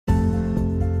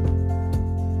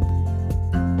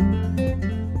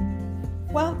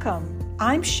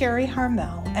I'm Sherry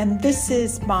Harmel, and this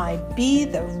is my Be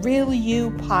the Real You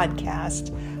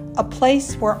podcast, a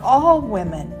place where all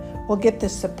women will get the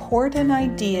support and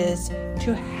ideas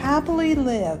to happily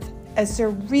live as their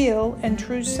real and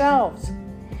true selves.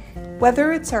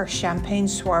 Whether it's our champagne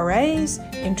soirees,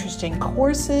 interesting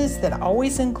courses that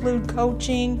always include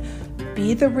coaching,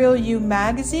 Be the Real You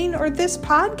magazine, or this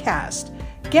podcast,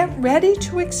 get ready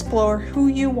to explore who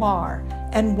you are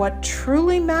and what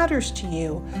truly matters to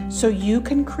you so you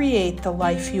can create the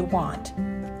life you want.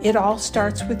 It all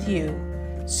starts with you.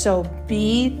 So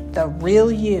be the real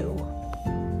you.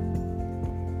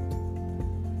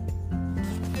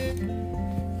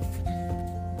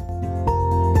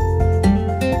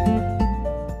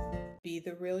 Be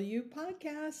the Real You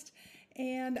podcast.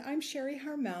 And I'm Sherry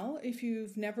Harmel. If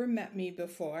you've never met me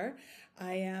before,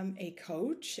 I am a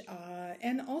coach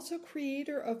and also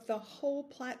creator of the whole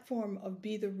platform of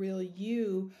Be the Real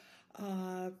You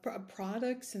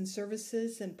products and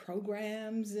services and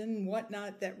programs and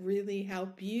whatnot that really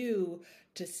help you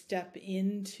to step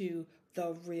into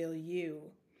the real you.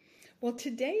 Well,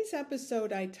 today's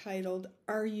episode I titled,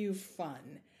 Are You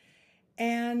Fun?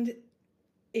 And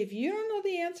if you don't know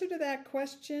the answer to that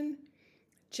question,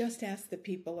 just ask the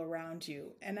people around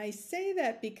you. And I say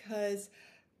that because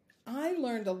I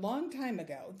learned a long time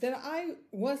ago that I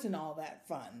wasn't all that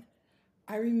fun.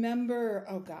 I remember,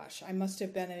 I must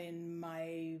have been in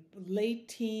my late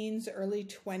teens, early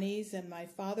 20s, and my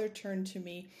father turned to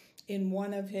me in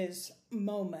one of his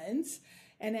moments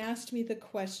and asked me the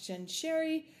question,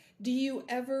 Sherry, do you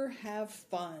ever have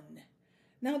fun?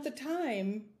 Now at the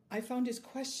time, I found his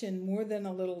question more than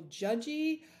a little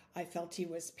judgy. I felt he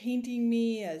was painting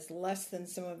me as less than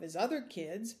some of his other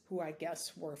kids, who I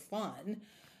guess were fun.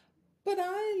 But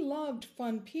I loved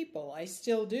fun people, I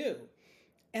still do,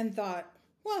 and thought,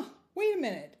 well, wait a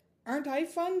minute, aren't I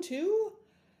fun too?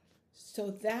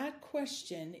 So that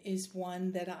question is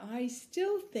one that I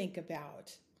still think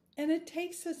about. And it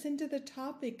takes us into the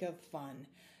topic of fun,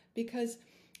 because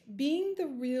being the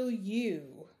real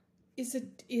you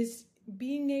is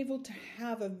being able to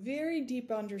have a very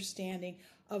deep understanding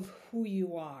of who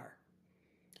you are.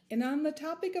 And on the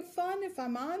topic of fun, if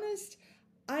I'm honest,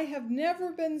 I have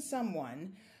never been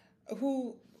someone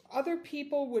who other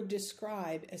people would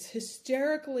describe as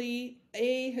hysterically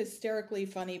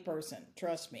funny person.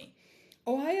 Trust me.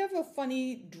 Oh, I have a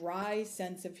funny, dry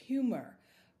sense of humor,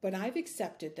 but I've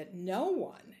accepted that no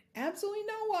one, absolutely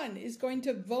no one, is going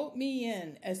to vote me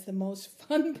in as the most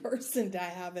fun person to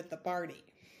have at the party.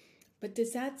 But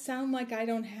does that sound like I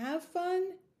don't have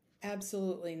fun?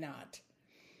 Absolutely not.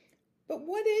 But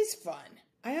what is fun?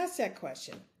 I ask that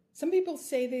question. Some people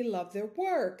say they love their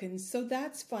work, and so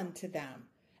that's fun to them.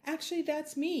 Actually,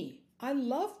 that's me. I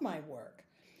love my work.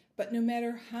 But no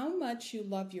matter how much you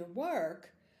love your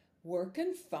work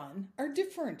and fun are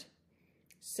different.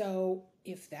 So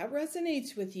if that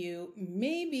resonates with you,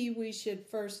 maybe we should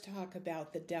first talk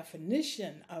about the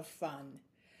definition of fun.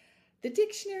 The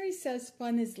dictionary says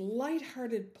fun is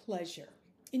lighthearted pleasure,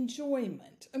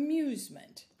 enjoyment,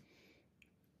 amusement.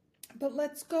 But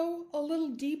let's go a little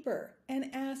deeper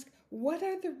and ask, what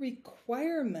are the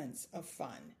requirements of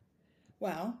fun?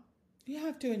 Well, you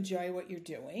have to enjoy what you're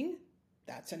doing.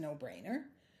 That's a no-brainer.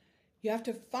 You have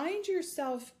to find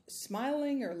yourself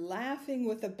smiling or laughing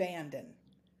with abandon.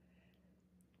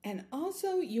 And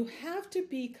also, you have to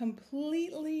be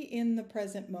completely in the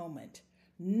present moment.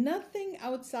 Nothing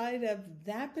outside of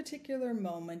that particular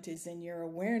moment is in your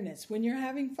awareness when you're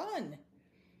having fun.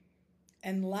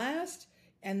 And last,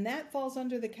 and that falls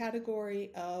under the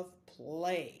category of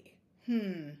play.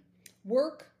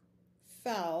 Work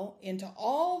fell into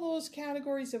all those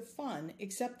categories of fun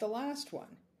except the last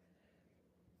one.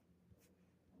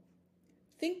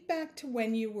 Think back to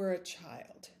when you were a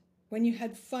child, when you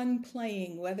had fun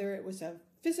playing, whether it was a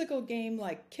physical game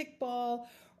like kickball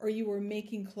or you were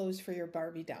making clothes for your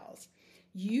Barbie dolls.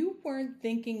 You weren't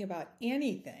thinking about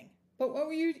anything but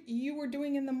what you were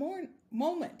doing in the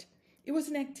moment. It was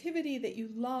an activity that you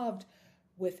loved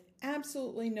with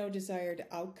absolutely no desired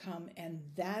outcome, and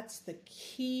that's the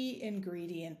key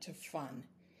ingredient to fun.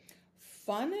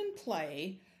 Fun and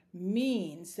play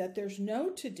means that there's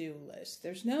no to-do list,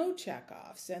 there's no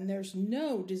check-offs, and there's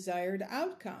no desired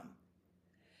outcome.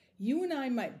 You and I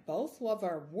might both love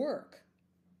our work,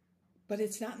 but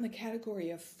it's not in the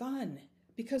category of fun,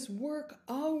 because work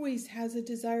always has a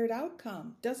desired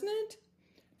outcome, doesn't it?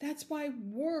 That's why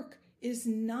work is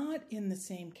not in the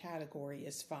same category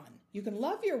as fun. You can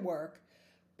love your work,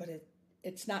 but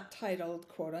it's not titled,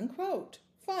 quote unquote,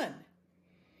 fun.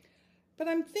 But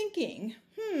I'm thinking,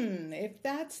 if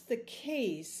that's the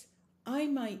case, I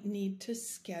might need to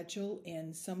schedule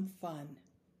in some fun.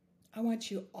 I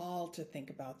want you all to think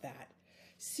about that.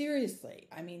 Seriously,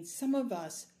 I mean, some of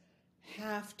us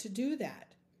have to do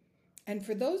that. And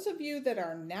for those of you that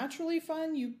are naturally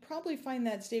fun, you probably find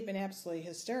that statement absolutely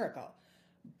hysterical.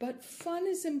 But fun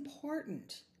is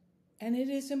important. And it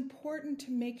is important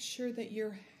to make sure that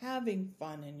you're having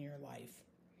fun in your life.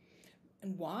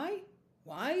 And why?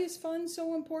 Why is fun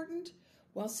so important?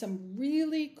 Well, some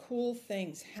really cool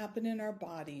things happen in our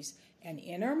bodies and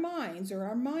in our minds or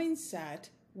our mindset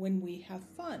when we have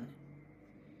fun.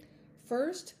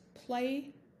 First,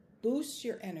 play boosts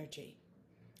your energy.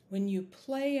 When you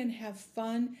play and have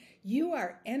fun, you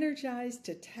are energized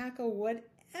to tackle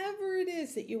whatever it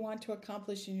is that you want to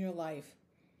accomplish in your life.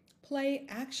 Play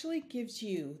actually gives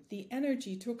you the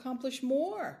energy to accomplish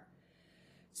more.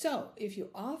 So, if you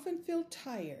often feel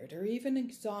tired or even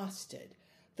exhausted,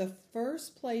 the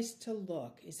first place to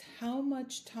look is how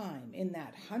much time in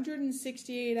that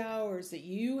 168 hours that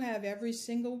you have every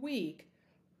single week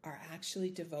are actually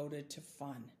devoted to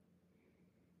fun.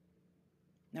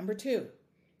 Number 2,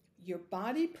 your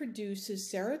body produces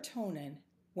serotonin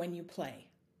when you play.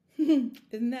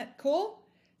 Isn't that cool?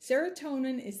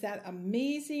 Serotonin is that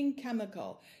amazing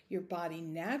chemical your body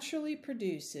naturally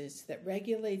produces that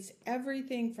regulates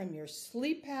everything from your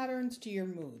sleep patterns to your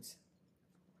moods.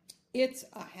 It's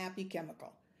a happy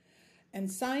chemical.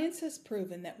 And science has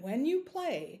proven that when you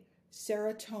play,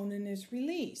 serotonin is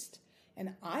released.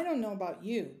 And I don't know about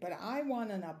you, but I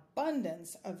want an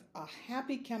abundance of a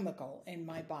happy chemical in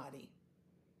my body.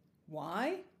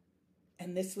 Why?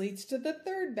 And this leads to the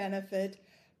third benefit.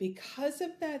 Because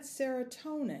of that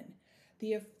serotonin,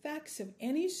 the effects of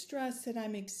any stress that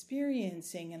I'm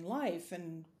experiencing in life,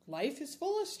 and life is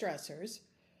full of stressors,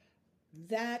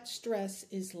 that stress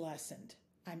is lessened.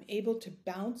 I'm able to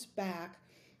bounce back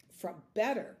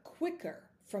quicker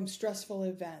from stressful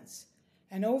events.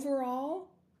 And overall,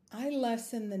 I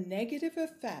lessen the negative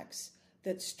effects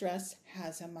that stress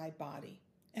has on my body.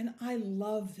 And I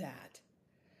love that.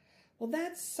 Well,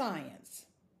 that's science.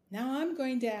 Now I'm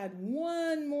going to add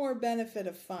one more benefit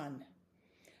of fun.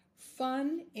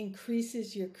 Fun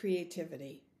increases your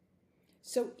creativity.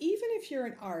 So even if you're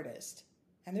an artist,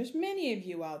 and there's many of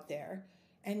you out there,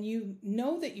 and you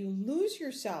know that you lose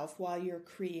yourself while you're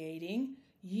creating,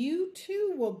 you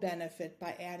too will benefit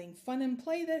by adding fun and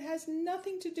play that has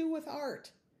nothing to do with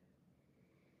art.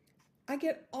 I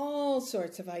get all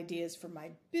sorts of ideas for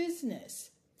my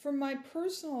business, for my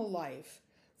personal life,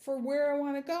 for where I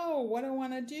want to go, what I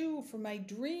want to do, for my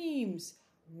dreams,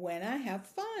 when I have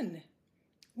fun.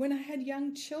 When I had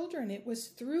young children, it was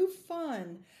through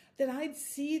fun that I'd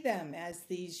see them as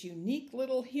these unique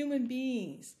little human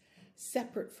beings,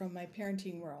 separate from my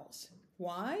parenting roles.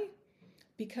 Why?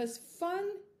 Because fun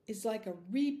is like a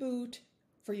reboot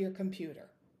for your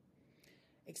computer.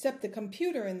 Except the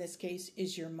computer in this case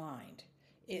is your mind.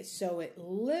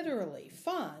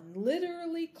 Fun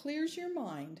literally clears your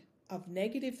mind of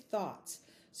negative thoughts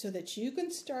so that you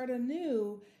can start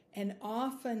anew and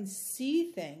often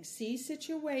see things, see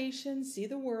situations, see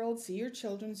the world, see your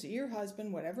children, see your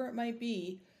husband, whatever it might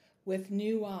be, with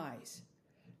new eyes,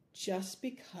 just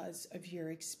because of your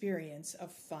experience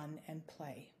of fun and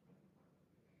play.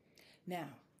 Now,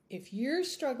 if you're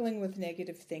struggling with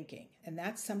negative thinking, and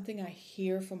that's something I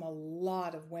hear from a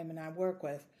lot of women I work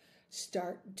with,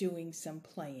 start doing some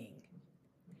playing.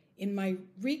 In my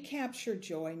Recapture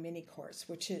Joy mini course,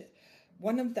 which is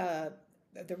one of the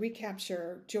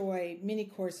Recapture Joy mini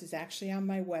course is actually on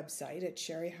my website at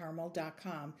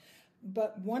sherryharmel.com.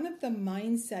 But one of the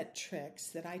mindset tricks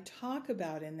that I talk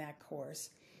about in that course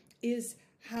is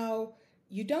how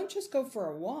you don't just go for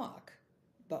a walk,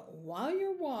 but while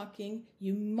you're walking,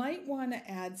 you might want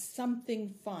to add something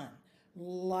fun,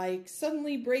 like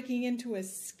suddenly breaking into a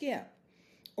skip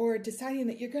or deciding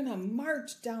that you're going to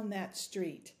march down that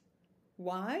street.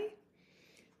 Why?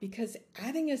 Because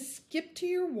adding a skip to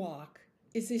your walk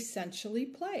is essentially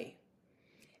play.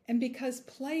 And because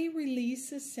play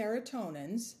releases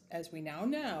serotonins, as we now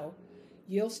know,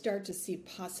 you'll start to see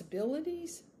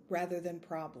possibilities rather than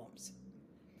problems.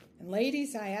 And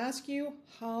ladies, I ask you,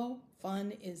 how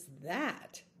fun is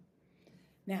that?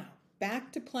 Now,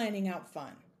 back to planning out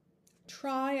fun.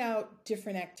 Try out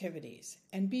different activities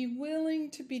and be willing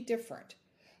to be different.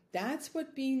 That's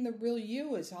what being the real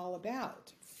you is all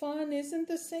about. Fun isn't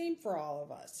the same for all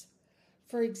of us.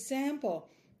 For example,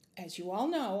 as you all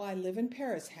know, I live in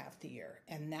Paris half the year,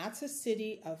 and that's a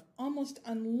city of almost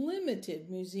unlimited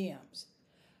museums.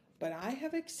 But I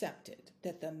have accepted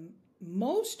that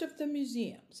most of the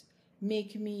museums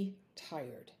make me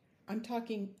tired. I'm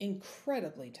talking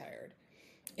incredibly tired.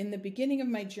 In the beginning of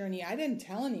my journey, I didn't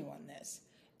tell anyone this.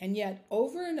 And yet,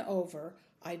 over and over,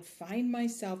 I'd find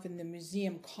myself in the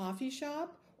museum coffee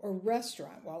shop or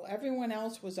restaurant while everyone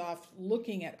else was off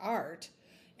looking at art,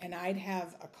 and I'd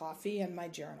have a coffee and my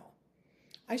journal.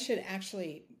 I should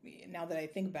actually, now that I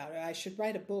think about it, I should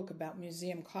write a book about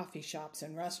museum coffee shops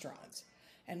and restaurants.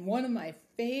 And one of my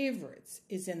favorites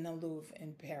is in the Louvre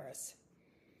in Paris.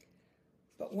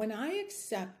 But when I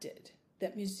accepted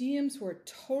that museums were a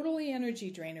totally energy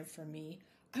drainer for me,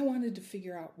 I wanted to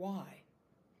figure out why.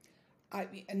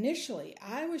 Initially,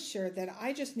 I was sure that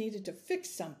I just needed to fix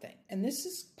something, and this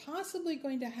is possibly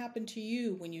going to happen to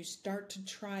you when you start to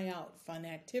try out fun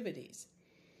activities.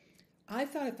 I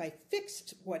thought if I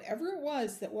fixed whatever it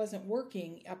was that wasn't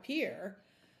working up here,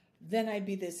 then I'd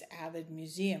be this avid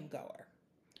museum goer.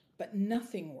 But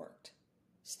nothing worked.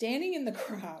 Standing in the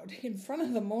crowd in front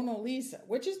of the Mona Lisa,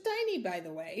 which is tiny by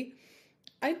the way,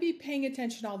 I'd be paying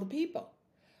attention to all the people.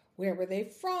 Where were they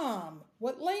from?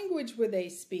 What language were they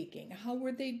speaking? How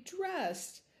were they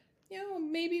dressed?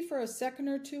 Maybe for a second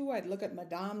or two I'd look at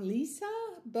Madame Lisa,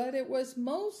 but it was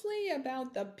mostly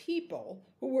about the people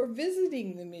who were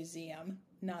visiting the museum,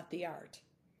 not the art.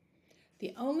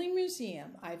 The only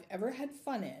museum I've ever had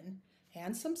fun in,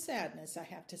 and some sadness I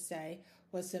have to say,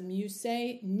 was the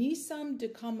Musée Nissam de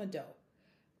Commodore.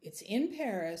 It's in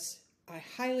Paris. I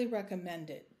highly recommend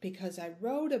it because I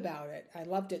wrote about it. I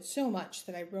loved it so much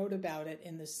that I wrote about it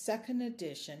in the second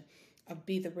edition of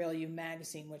Be the Real You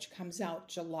magazine, which comes out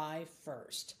July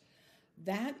 1st.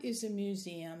 That is a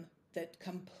museum that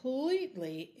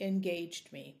completely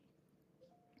engaged me.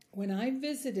 When I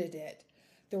visited it,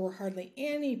 there were hardly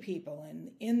any people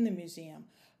in the museum,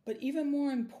 but even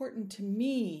more important to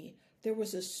me, there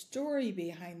was a story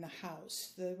behind the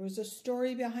house. There was a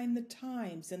story behind the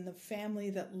times and the family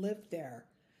that lived there.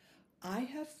 I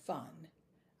have fun.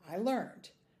 I learned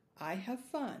I have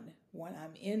fun when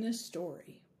I'm in a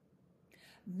story.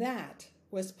 That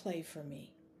was play for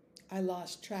me. I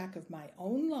lost track of my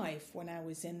own life when I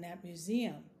was in that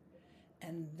museum.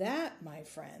 And that, my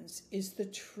friends, is the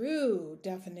true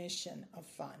definition of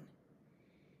fun.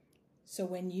 So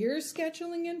when you're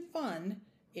scheduling in fun,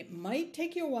 it might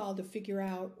take you a while to figure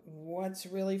out what's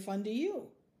really fun to you.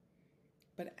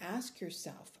 But ask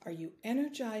yourself, are you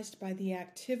energized by the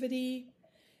activity?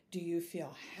 Do you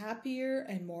feel happier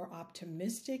and more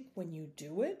optimistic when you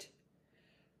do it?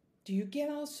 Do you get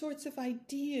all sorts of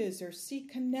ideas or see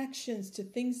connections to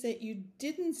things that you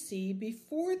didn't see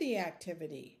before the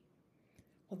activity?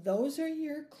 Well, those are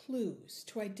your clues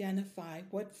to identify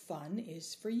what fun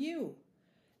is for you.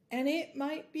 And it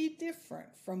might be different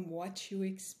from what you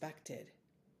expected.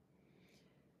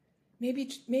 Maybe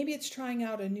it's trying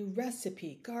out a new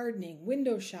recipe, gardening,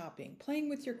 window shopping, playing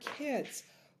with your kids,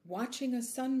 watching a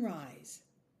sunrise.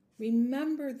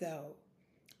 Remember, though,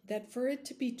 that for it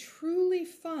to be truly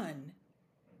fun,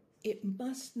 it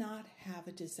must not have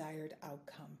a desired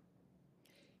outcome.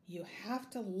 You have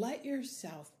to let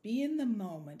yourself be in the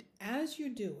moment as you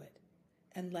do it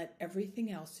and let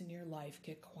everything else in your life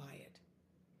get quiet.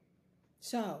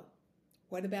 So,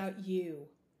 what about you?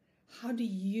 How do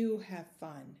you have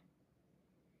fun?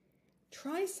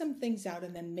 Try some things out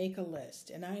and then make a list.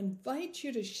 And I invite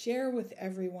you to share with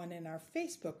everyone in our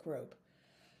Facebook group.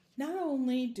 Not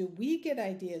only do we get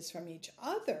ideas from each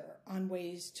other on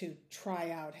ways to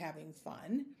try out having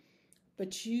fun,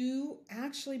 but you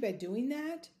actually, by doing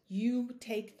that, you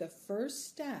take the first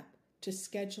step to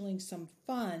scheduling some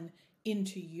fun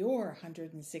into your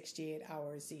 168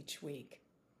 hours each week.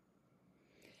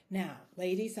 Now,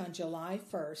 ladies, on July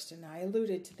 1st, and I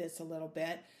alluded to this a little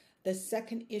bit, the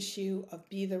second issue of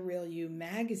Be the Real You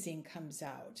magazine comes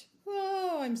out.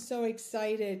 Oh, I'm so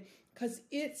excited because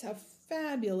it's a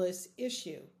fabulous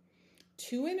issue.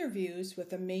 2 interviews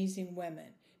with amazing women.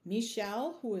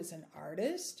 Michelle, who is an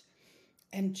artist,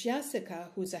 and Jessica,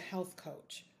 who's a health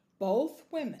coach. Both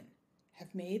women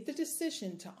have made the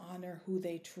decision to honor who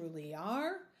they truly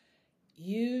are,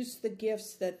 use the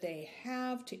gifts that they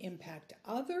have to impact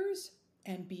others,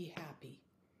 and be happy.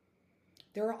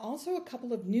 There are also a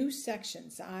couple of new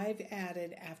sections I've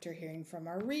added after hearing from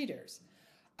our readers.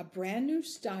 A brand new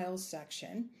style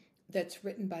section that's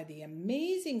written by the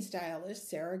amazing stylist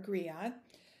Sarah Griot.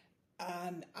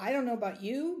 I don't know about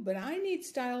you, but I need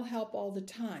style help all the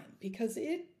time because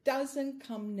it doesn't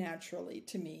come naturally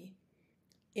to me.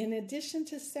 In addition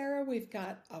to Sarah, we've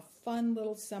got a fun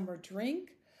little summer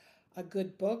drink, a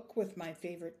good book with my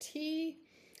favorite tea,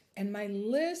 and my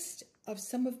list of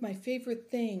some of my favorite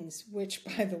things, which,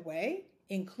 by the way,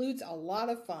 includes a lot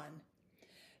of fun.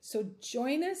 So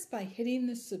join us by hitting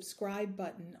the subscribe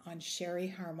button on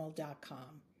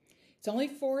sherryharmel.com. It's only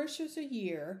 4 issues a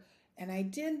year, And I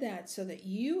did that so that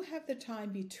you have the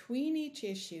time between each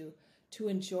issue to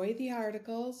enjoy the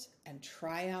articles and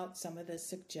try out some of the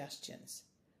suggestions.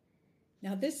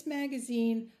 Now, this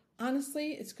magazine,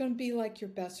 honestly, it's going to be like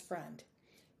your best friend.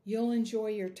 You'll enjoy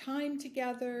your time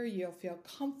together. You'll feel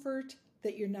comfort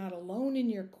that you're not alone in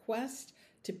your quest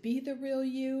to be the real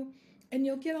you. And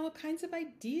you'll get all kinds of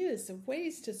ideas of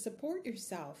ways to support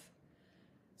yourself.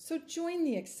 So join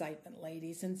the excitement,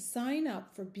 ladies, and sign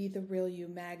up for Be the Real You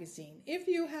magazine if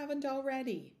you haven't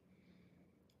already.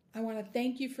 I want to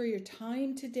thank you for your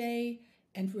time today.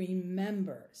 And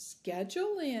remember,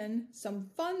 schedule in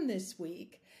some fun this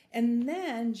week and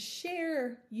then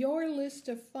share your list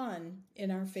of fun in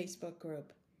our Facebook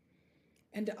group.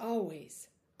 And always,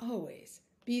 always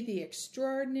be the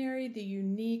extraordinary, the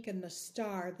unique, and the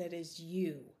star that is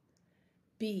you.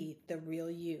 Be the real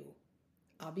you.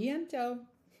 A biento.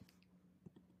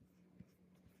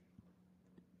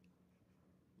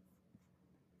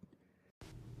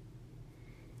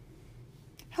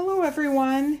 Hello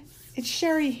everyone, it's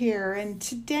Sherry here, and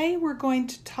today we're going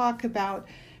to talk about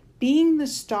being the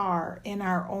star in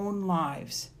our own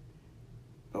lives.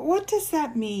 But what does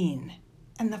that mean?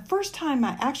 And the first time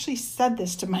I actually said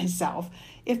this to myself,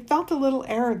 it felt a little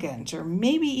arrogant or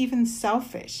maybe even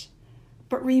selfish.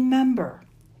 But remember,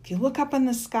 if you look up in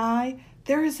the sky,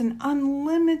 there is an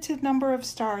unlimited number of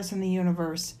stars in the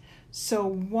universe. So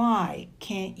why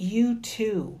can't you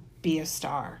too be a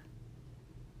star?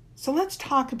 So let's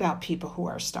talk about people who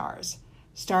are stars.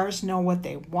 Stars know what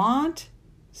they want.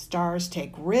 Stars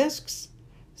take risks.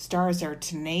 Stars are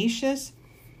tenacious.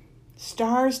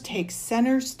 Stars take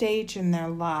center stage in their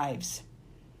lives.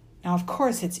 Now, of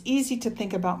course, it's easy to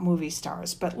think about movie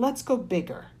stars, but let's go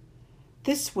bigger.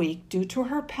 This week, due to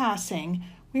her passing,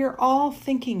 we are all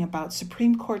thinking about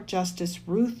Supreme Court Justice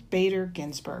Ruth Bader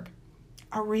Ginsburg,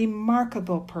 a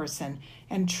remarkable person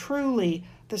and truly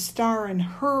the star in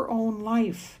her own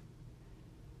life.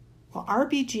 Well,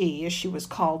 RBG, as she was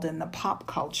called in the pop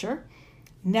culture,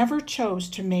 never chose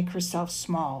to make herself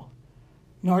small,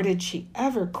 nor did she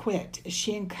ever quit as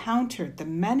she encountered the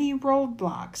many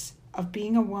roadblocks of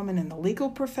being a woman in the legal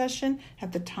profession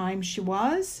at the time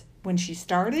when she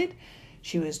started.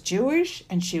 She was Jewish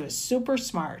and she was super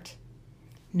smart.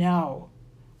 No,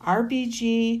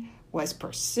 RBG was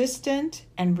persistent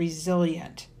and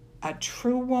resilient, a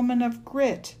true woman of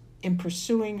grit in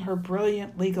pursuing her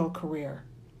brilliant legal career.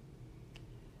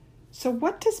 So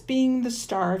what does being the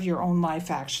star of your own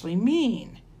life actually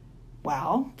mean?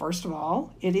 Well, first of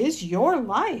all, it is your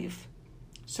life.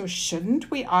 So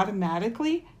shouldn't we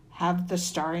automatically have the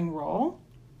starring role?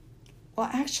 Well,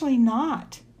 actually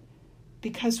not,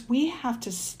 because we have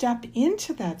to step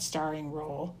into that starring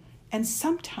role, and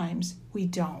sometimes we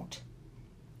don't.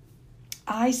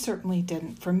 I certainly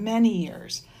didn't for many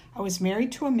years. I was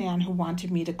married to a man who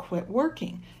wanted me to quit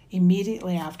working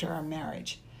immediately after our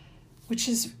marriage, which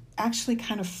is actually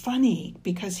kind of funny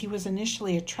because he was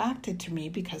initially attracted to me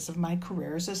because of my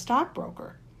career as a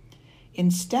stockbroker.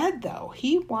 Instead, though,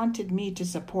 he wanted me to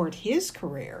support his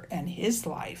career and his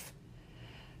life.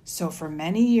 So for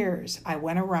many years, I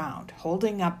went around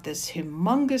holding up this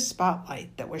humongous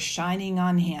spotlight that was shining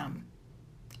on him.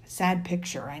 A sad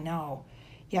picture, I know.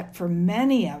 Yet for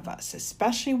many of us,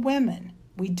 especially women,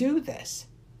 we do this.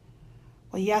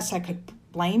 Well, yes, I could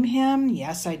blame him.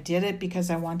 Yes, I did it because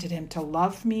I wanted him to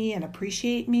love me and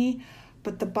appreciate me.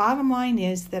 But the bottom line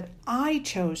is that I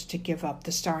chose to give up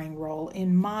the starring role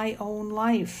in my own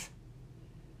life.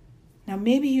 Now,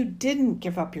 maybe you didn't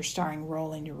give up your starring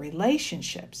role in your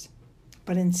relationships,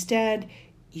 but instead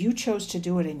you chose to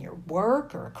do it in your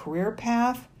work or a career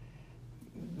path.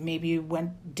 Maybe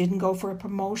you didn't go for a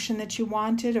promotion that you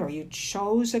wanted, or you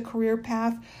chose a career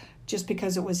path just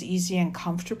because it was easy and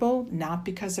comfortable, not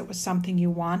because it was something you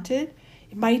wanted.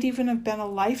 It might even have been a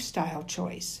lifestyle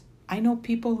choice. I know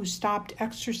people who stopped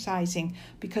exercising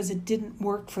because it didn't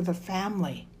work for the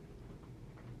family.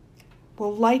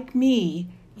 Well, like me,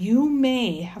 you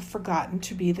may have forgotten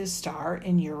to be the star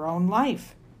in your own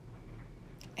life.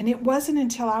 And it wasn't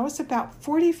until I was about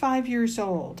 45 years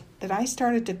old that I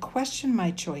started to question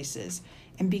my choices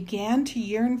and began to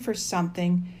yearn for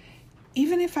something,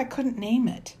 even if I couldn't name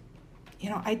it.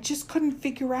 I just couldn't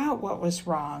figure out what was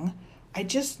wrong. I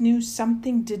just knew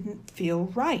something didn't feel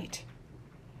right.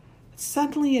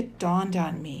 Suddenly it dawned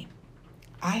on me.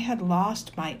 I had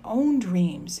lost my own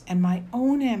dreams and my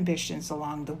own ambitions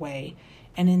along the way,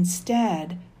 and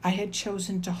instead I had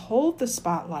chosen to hold the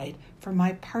spotlight for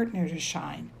my partner to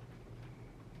shine.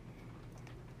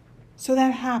 So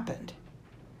that happened.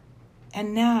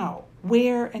 And now,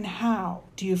 where and how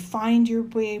do you find your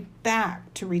way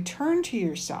back to return to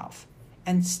yourself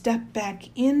and step back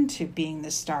into being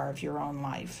the star of your own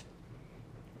life?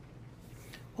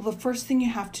 Well, the first thing you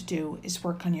have to do is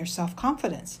work on your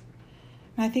self-confidence.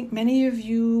 And I think many of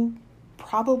you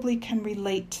probably can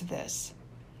relate to this,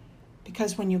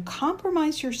 because when you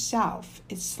compromise yourself,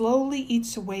 it slowly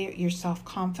eats away at your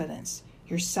self-confidence,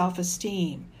 your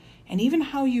self-esteem, and even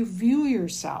how you view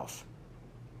yourself.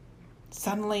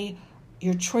 Suddenly,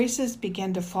 your choices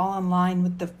begin to fall in line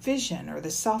with the vision or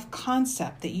the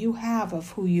self-concept that you have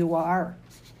of who you are.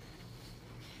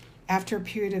 After a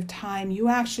period of time, you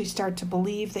actually start to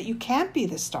believe that you can't be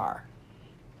the star.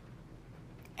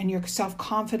 And your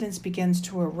self-confidence begins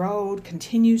to erode,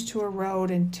 continues to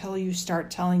erode, until you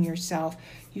start telling yourself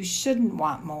you shouldn't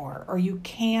want more or you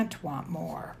can't want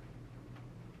more.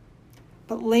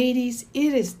 But ladies,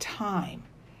 it is time.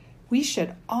 We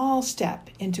should all step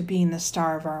into being the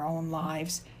star of our own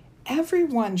lives.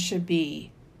 Everyone should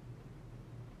be.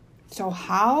 So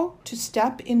how to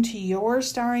step into your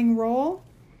starring role?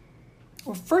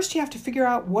 Well, first you have to figure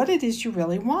out what it is you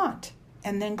really want,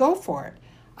 and then go for it.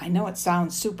 I know it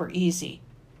sounds super easy,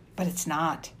 but it's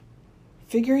not.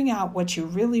 Figuring out what you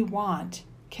really want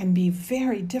can be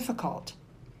very difficult.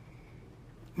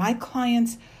 My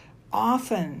clients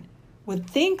often would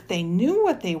think they knew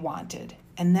what they wanted,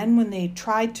 and then when they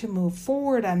tried to move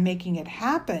forward on making it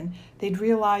happen, they'd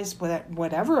realize that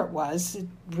whatever it was, it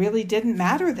really didn't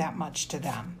matter that much to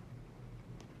them.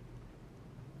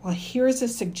 Well, here's a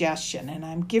suggestion, and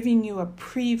I'm giving you a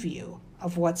preview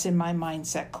of what's in my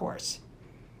mindset course.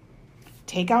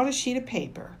 Take out a sheet of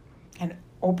paper and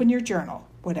open your journal,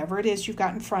 whatever it is you've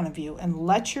got in front of you, and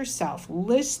let yourself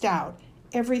list out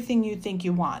everything you think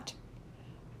you want.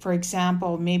 For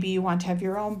example, maybe you want to have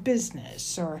your own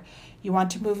business, or you want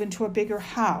to move into a bigger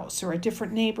house, or a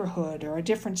different neighborhood, or a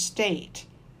different state.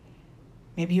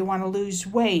 Maybe you want to lose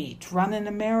weight, run in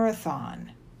a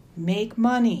marathon, make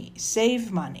money,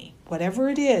 save money. Whatever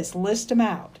it is, list them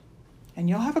out, and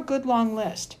you'll have a good long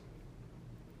list.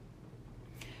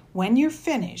 When you're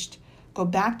finished, go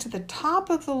back to the top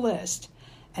of the list,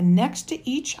 and next to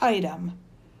each item,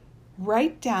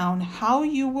 write down how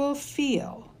you will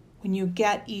feel when you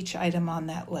get each item on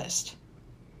that list.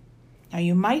 Now,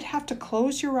 you might have to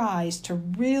close your eyes to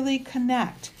really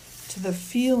connect to the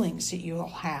feelings that you'll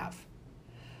have.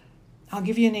 I'll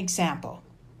give you an example.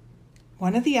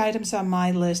 One of the items on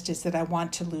my list is that I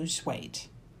want to lose weight.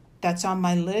 That's on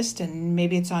my list, and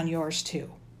maybe it's on yours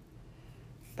too.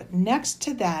 But next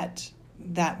to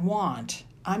that want,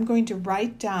 I'm going to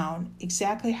write down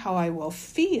exactly how I will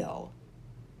feel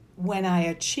when I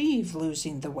achieve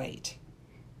losing the weight.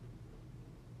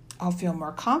 I'll feel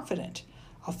more confident.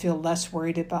 I'll feel less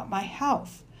worried about my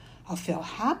health. I'll feel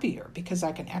happier because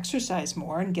I can exercise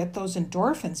more and get those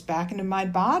endorphins back into my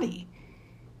body.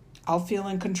 I'll feel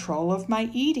in control of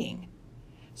my eating.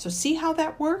 So see how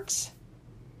that works?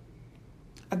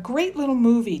 A great little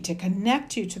movie to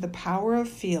connect you to the power of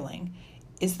feeling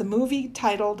is the movie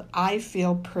titled I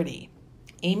Feel Pretty.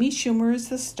 Amy Schumer is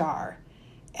the star,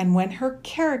 and when her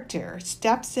character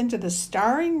steps into the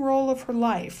starring role of her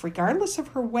life, regardless of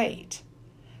her weight,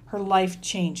 her life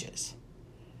changes.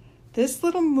 This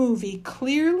little movie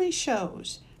clearly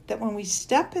shows that when we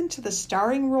step into the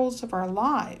starring roles of our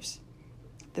lives,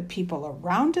 the people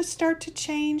around us start to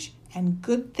change and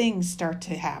good things start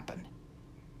to happen.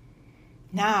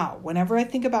 Now, whenever I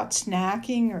think about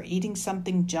snacking or eating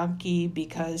something junky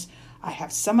because I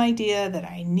have some idea that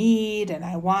I need and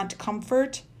I want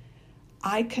comfort,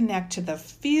 I connect to the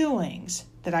feelings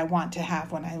that I want to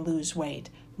have when I lose weight,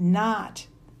 not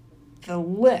the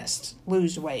list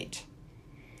lose weight.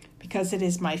 Because it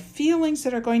is my feelings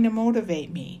that are going to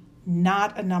motivate me,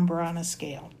 not a number on a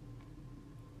scale.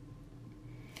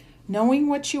 Knowing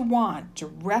what you want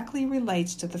directly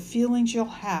relates to the feelings you'll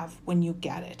have when you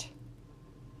get it.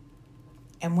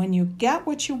 And when you get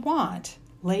what you want,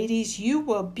 ladies, you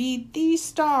will be the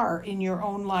star in your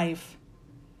own life.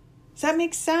 Does that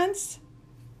make sense?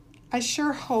 I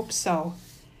sure hope so.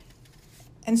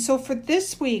 And so for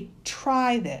this week,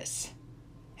 try this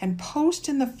and post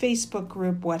in the Facebook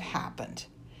group what happened.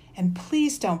 And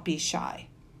please don't be shy.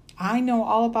 I know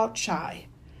all about shy.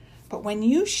 But when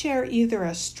you share either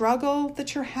a struggle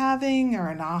that you're having or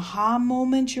an aha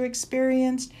moment you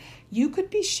experienced, you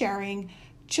could be sharing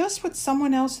just what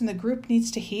someone else in the group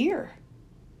needs to hear.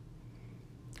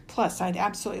 Plus, I'd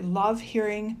absolutely love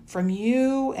hearing from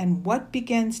you and what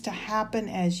begins to happen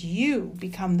as you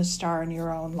become the star in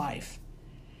your own life.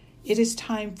 It is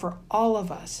time for all of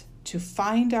us to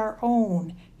find our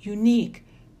own unique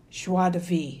joie de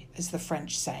vivre, as the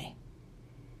French say.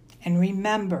 And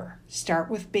remember, start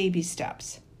with baby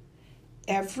steps.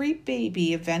 every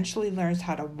baby eventually learns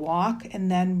how to walk and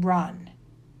then run.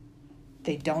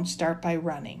 They don't start by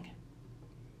running.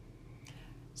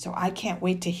 So I can't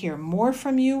wait to hear more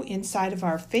from you inside of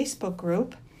our Facebook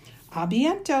group. A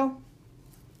biento.